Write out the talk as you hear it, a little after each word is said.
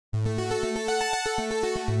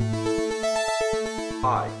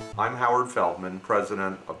Hi, I'm Howard Feldman,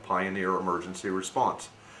 President of Pioneer Emergency Response.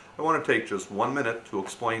 I want to take just 1 minute to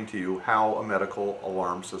explain to you how a medical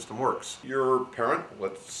alarm system works. Your parent,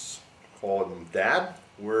 let's call him Dad,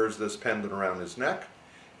 wears this pendant around his neck.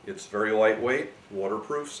 It's very lightweight,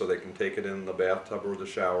 waterproof, so they can take it in the bathtub or the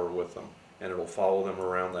shower with them. And it'll follow them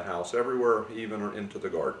around the house everywhere, even into the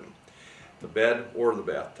garden, the bed or the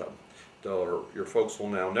bathtub. Your folks will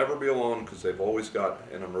now never be alone because they've always got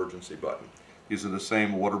an emergency button. These are the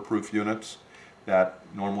same waterproof units that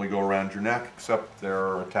normally go around your neck, except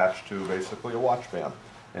they're attached to basically a watch band.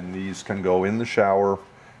 And these can go in the shower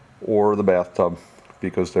or the bathtub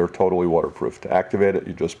because they're totally waterproof. To activate it,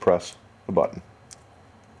 you just press the button.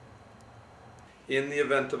 In the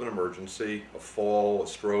event of an emergency, a fall, a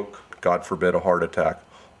stroke, God forbid a heart attack,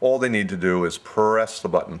 all they need to do is press the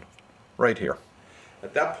button right here.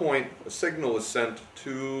 At that point, a signal is sent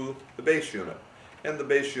to the base unit, and the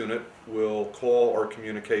base unit will call our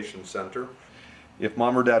communication center. If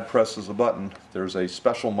Mom or Dad presses a button, there's a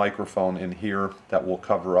special microphone in here that will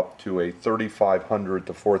cover up to a 3,500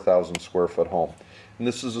 to 4,000 square foot home. And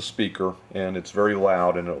this is a speaker, and it's very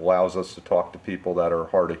loud, and it allows us to talk to people that are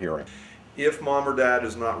hard of hearing. If Mom or Dad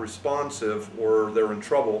is not responsive or they're in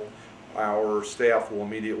trouble, our staff will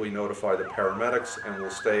immediately notify the paramedics and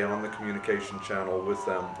will stay on the communication channel with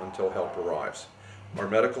them until help arrives. Our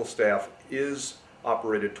medical staff is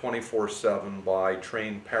operated 24/7 by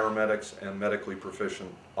trained paramedics and medically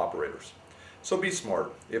proficient operators. So be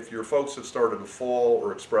smart. If your folks have started to fall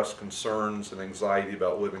or express concerns and anxiety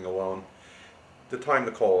about living alone, the time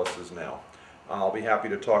to call us is now. I'll be happy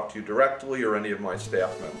to talk to you directly or any of my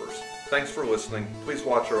staff members. Thanks for listening. Please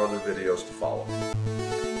watch our other videos to follow.